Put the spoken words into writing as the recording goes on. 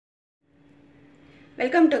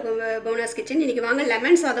Welcome to bonus kitchen. இன்றைக்கி வாங்க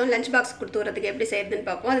lemon சாதம் லஞ்ச் பாக்ஸ் கொடுத்து வரதுக்கு எப்படி செய்யுதுன்னு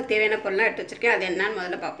பார்ப்போம். அதுக்கு தேவையான பொருள்லாம் எடுத்து வச்சுருக்கேன். அது என்னன்னு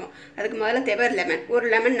முதல்ல பார்ப்போம். அதுக்கு முதல்ல தேவை லெமன். ஒரு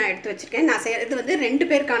லெமன் நான் எடுத்து வச்சுருக்கேன். நான் செய்கிறது வந்து 2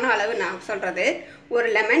 பேருக்கான அளவு நான் சொல்கிறது. ஒரு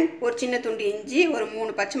லெமன், ஒரு சின்ன துண்டு இஞ்சி, ஒரு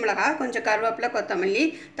 3 பச்சை மிளகாய், கொஞ்சம் கருவேப்பிலை, கொத்தமல்லி,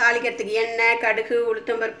 தாளிக்கிறதுக்கு எண்ணெய், கடுகு,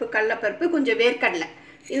 உளுத்தம்பருப்பு, கடலைப்பருப்பு, கொஞ்சம் வேர்க்கடலை.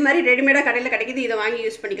 இது மாதிரி ரெடிமேடாக கடையில் கிடைக்கிது. இதை வாங்கி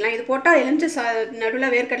யூஸ் பண்ணிக்கலாம். இது போட்டால் எலுமிச்சை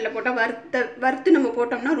நடுவில் வேர்க்கடலை போட்டால் வறுத்து நம்ம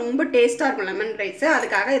போட்டோம்னா ரொம்ப டேஸ்ட்டாக இருக்கும் லெமன் ரைஸு.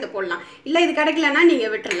 அதுக்காக இதை போடலாம். இல்லை இது கிடைக்கலன்னா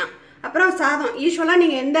நீங்கள் விட்டுடலாம். அப்புறம் சாதம் யூஸ்வலாக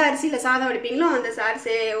நீங்கள் எந்த அரிசியில் சாதம் வடிப்பீங்களோ அந்த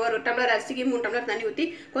அரிசி ஒரு டம்ளர் அரிசிக்கு 3 டம்ளர் தண்ணி ஊற்றி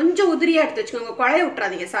கொஞ்சம் உதிரியாக எடுத்து வச்சுக்கோங்க. குழைய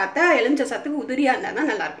விட்றாதீங்க. சாத்தை எலுமிச்சை சாத்துக்கு உதிரியாக இருந்தால்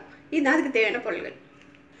தான் நல்லாயிருக்கும். இதுதான் அதுக்கு தேவையான பொருள்கள்.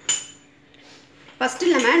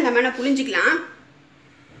 ஃபஸ்ட்டு லெமனை புளிஞ்சிக்கலாம்.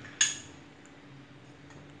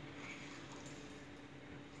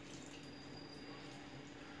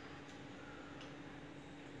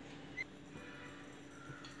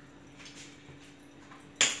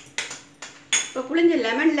 இப்போ புளிஞ்ச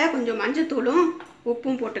லெமனில் கொஞ்சம் மஞ்சத்தூளும்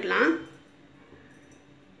உப்பும் போட்டுக்கலாம்.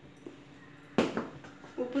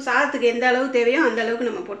 உப்பு சாதத்துக்கு எந்த அளவு தேவையோ அந்த அளவுக்கு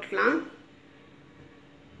நம்ம போட்டுக்கலாம்.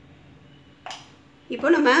 இப்போ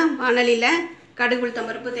நம்ம வானலியில் கடுகு,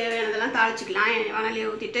 உளுத்தம்பருப்பு தேவையானதெல்லாம் தாளிச்சிக்கலாம். வானலியை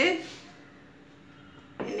ஊற்றிட்டு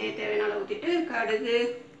எண்ணெயை தேவையான அளவு ஊற்றிட்டு கடுகு,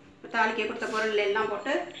 தாளிக்க கொடுத்த பொருள் எல்லாம்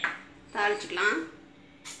போட்டு தாளிச்சிக்கலாம்.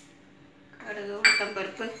 கடுகு,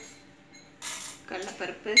 உளுத்தம்பருப்பு,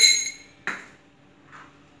 கடலைப்பருப்பு,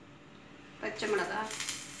 பச்சை மிளகாய்,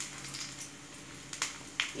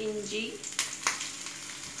 இஞ்சி,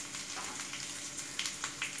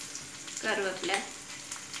 கருவேப்பிலை,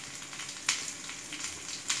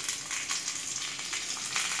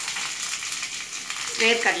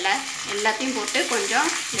 வேர்க்கடலை எல்லாத்தையும் போட்டு கொஞ்சம்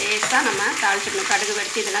லேசாக நம்ம தாளிச்சிக்கணும். கடுகு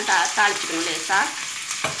வெடித்து இதெல்லாம் தாளிச்சிக்கணும் லேசாக.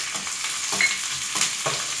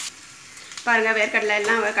 பாருங்கள், வேர்க்கடலை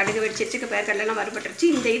எல்லாம் கடுகு வெடிச்சிருச்சு. வேர்க்கடலைலாம் வறுபட்டுருச்சு.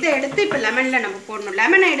 இந்த இதை எடுத்து இப்போ லெமனில் நம்ம போடணும்.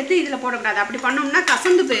 லெமனை எடுத்து இதில் போடக்கூடாது. அப்படி பண்ணோம்னா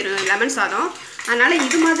கசந்து போயிடும் லெமன் சாதம். அதனால்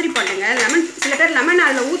இது மாதிரி பண்ணுங்கள். லெமன் சில பேர் லெமன்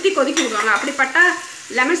அதில் ஊற்றி கொதிக்க விடுவாங்க. அப்படிப்பட்ட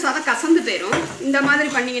லெமன் சாதம் கசந்து போயிடும். இந்த மாதிரி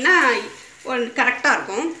பண்ணிங்கன்னா கரெக்டாக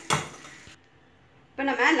இருக்கும். இப்போ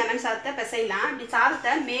நம்ம லெமன் சாதத்தை பிசையலாம். இப்படி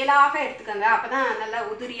சாதத்தை மேலாக எடுத்துக்கோங்க. அப்போ தான் நல்லா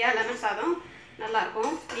உதிரியாக லெமன் சாதம்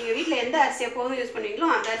நல்லாயிருக்கும். நீங்கள் வீட்டில் எந்த அரிசி எப்போதும் யூஸ்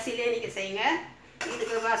பண்ணுவீங்களோ அந்த அரிசியிலே நீங்கள் செய்யுங்க.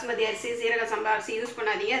 இதுக்கு பாசுமதி அரிசி, சீரக சம்பா அரிசி யூஸ்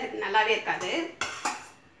பண்ணாதீங்க. அதுக்கு நல்லாவே இருக்காது.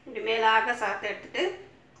 இப்படி மேலாக சாதத்தை எடுத்துகிட்டு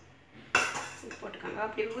போட்டுக்கோங்க.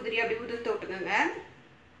 அப்படி உதிரி அப்படி உதிர்த்து விட்டுக்கோங்க.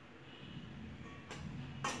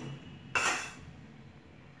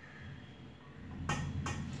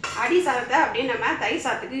 அடி சாதத்தை அப்படியே நம்ம தயிர்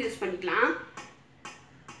சாதத்துக்கு யூஸ் பண்ணிக்கலாம்.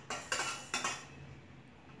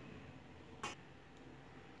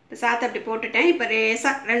 இப்போ சாதத்தை அப்படி போட்டுட்டேன். இப்போ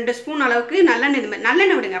ரேசாக 2 ஸ்பூன் அளவுக்கு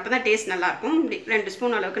நல்லெண்ணெய் விடுங்க. அப்போ தான் டேஸ்ட் நல்லாயிருக்கும். இப்படி 2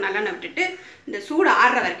 ஸ்பூன் அளவுக்கு நல்லெண்ணெய் விட்டுட்டு இந்த சூடு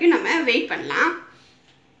ஆறுற வரைக்கும் நம்ம வெயிட் பண்ணலாம்.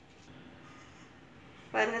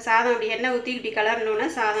 பாருங்கள், சாதம் அப்படி எண்ணெய் ஊற்றி இப்படி கலரணுன்னா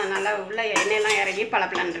சாதம் நல்லா உள்ள எண்ணெயெல்லாம் இறங்கி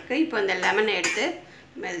பளபளன்னு இருக்குது. இப்போ இந்த லெமனை எடுத்து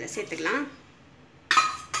நம்ம இதில் சேர்த்துக்கலாம்.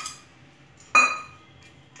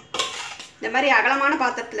 இந்த மாதிரி அகலமான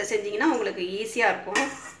பாத்திரத்தில் செஞ்சிங்கன்னா உங்களுக்கு ஈஸியாக இருக்கும்.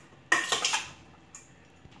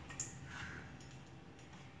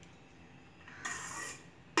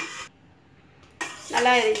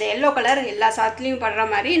 நல்லா இந்த எல்லோ கலர் எல்லா சாதத்துலேயும் படுற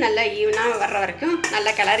மாதிரி நல்லா ஈவனாக வர்ற வரைக்கும்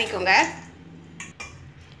நல்லா கிளறிக்கோங்க.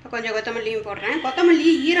 இப்போ கொஞ்சம் கொத்தமல்லியும் போடுறேன். கொத்தமல்லி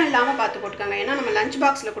ஈரம் இல்லாமல் பார்த்து போட்டுக்கோங்க. ஏன்னா நம்ம லஞ்ச்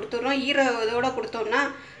பாக்ஸில் கொடுத்துட்றோம். இதோடு கொடுத்தோம்னா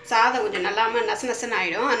சாதம் கொஞ்சம் நல்லாமல் நசுன்னு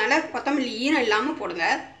ஆகிடும். அதனால் கொத்தமல்லி ஈரம் இல்லாமல் போடுங்க.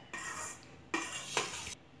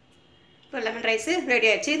 இப்போ லெமன் ரைஸு ரெடி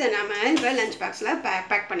ஆகிடுச்சு. இதை நம்ம இப்போ லஞ்ச் பாக்ஸில்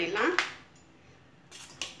பேக் பண்ணிடலாம்.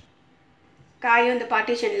 காயும் இந்த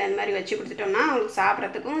பார்ட்டிஷனில் இந்த மாதிரி வச்சு கொடுத்துட்டோம்னா அவங்களுக்கு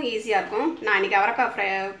சாப்பிட்றதுக்கும் ஈஸியாக இருக்கும். நான் இன்றைக்கி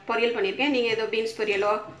அவரைக்காய் பொரியல் பண்ணியிருக்கேன். நீங்கள் ஏதோ பீன்ஸ்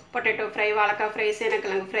பொரியலோ, பொட்டேட்டோ ஃப்ரை, வாழைக்காய் ஃப்ரை,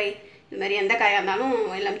 சேனக்கிழங்கு ஃப்ரை, இது மாதிரி எந்த காயாக இருந்தாலும்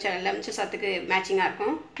எலுமிச்சை சாத்துக்கு மேட்சிங்காக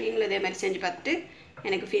இருக்கும். நீங்களும் இதே மாதிரி செஞ்சு பார்த்துட்டு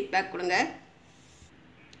எனக்கு ஃபீட்பேக் கொடுங்க.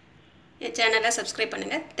 என் சேனலை சப்ஸ்கிரைப்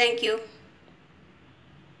பண்ணுங்கள். தேங்க்யூ.